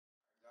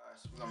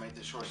guys, we're gonna make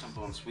this short,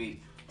 simple, and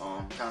sweet.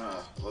 Kind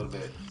of a little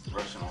bit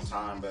rushing on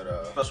time, but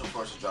Special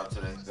Forces dropped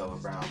today,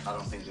 Velvet Brown. I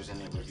don't think there's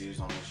any reviews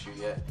on this shoe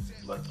yet,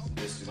 but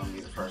this is gonna be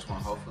the first one,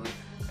 hopefully.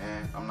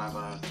 And I'm not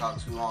gonna talk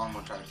too long. I'm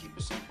gonna try to keep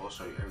it simple,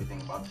 show you everything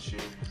about the shoe,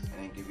 and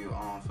then give you a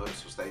on foot.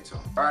 So stay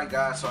tuned. All right,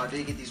 guys. So I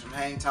did get these from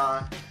Hang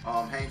Time.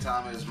 Hang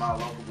Time is my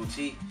local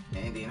boutique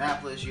in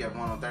Indianapolis. You have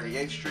one on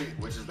 38th Street,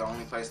 which is the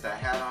only place that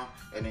had them,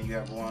 and then you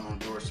have one on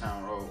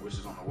Georgetown Road, which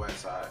is on the west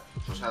side.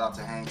 So shout out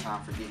to Hang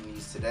Time for getting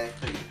these today.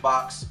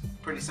 Box,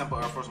 pretty simple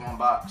Air Force One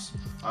box.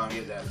 You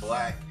have that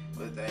black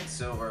with that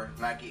silver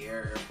Nike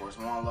Air Force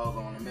One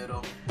logo in the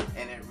middle,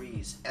 and it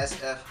reads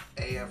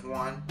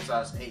SFAF1,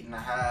 size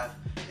 8.5.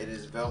 It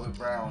is velvet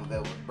brown.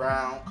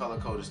 Color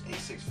code is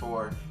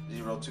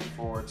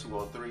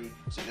 864-024-203.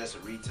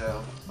 Suggested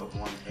retail of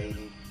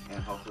 $180,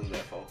 and hopefully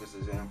that focus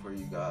is in for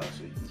you guys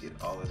so you can get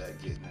all of that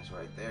goodness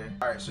right there.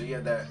 All right, so you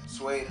have that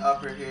suede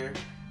upper here,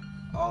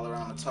 all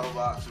around the toe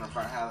box and the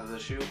front half of the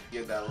shoe. You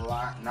have that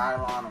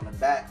nylon on the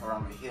back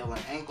around the heel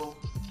and ankle.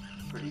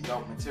 Pretty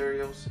dope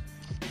materials.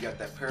 You got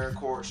that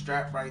paracord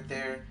strap right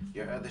there.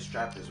 Your other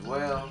strap as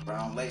well.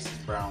 Brown laces,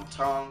 brown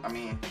tongue. I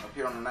mean, up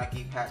here on the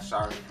Nike patch,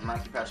 sorry, the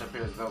Nike patch up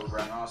here is velvet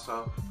brown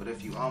also. But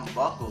if you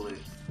unbuckle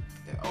it,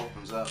 it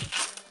opens up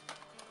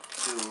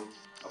to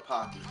a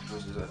pocket,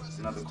 which is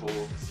another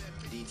cool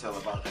detail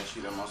about that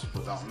shoe that most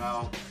people don't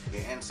know.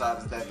 The inside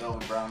is that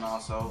velvet brown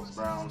also.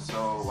 Brown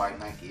sole, white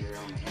Nike Air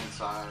on the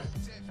inside.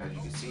 As you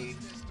can see,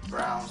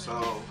 brown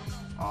sole.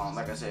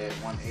 Like I said,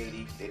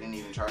 $180. They didn't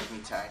even charge me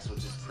tax, which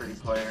is pretty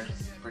player,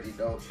 pretty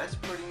dope. That's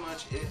pretty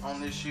much it on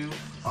this shoe.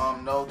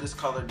 No, this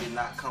color did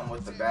not come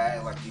with the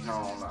bag like you know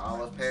on the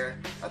olive pair.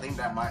 I think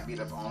that might be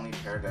the only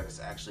pair that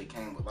it's actually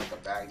came with like a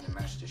bag to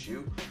match the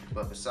shoe.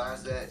 But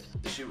besides that,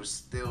 the shoe is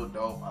still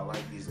dope. I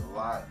like these a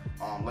lot.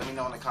 Let me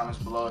know in the comments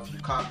below if you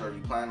copped or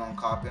you plan on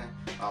copping.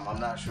 I'm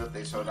not sure if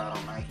they sold out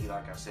on Nike.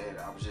 Like I said,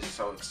 I was just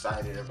so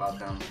excited about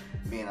them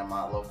being in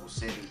my local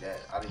city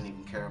that I didn't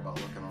even care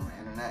about looking on the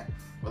internet.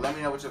 But let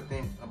me know what you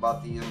think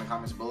about these in the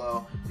comments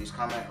below. Please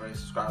comment, rate,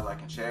 subscribe,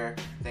 like, and share.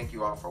 Thank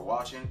you all for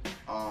watching.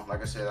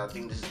 Like I said, I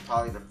think this is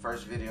probably the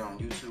first video on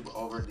YouTube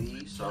over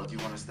these. So if you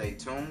want to stay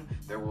tuned,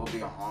 there will be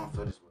an on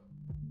foot as well.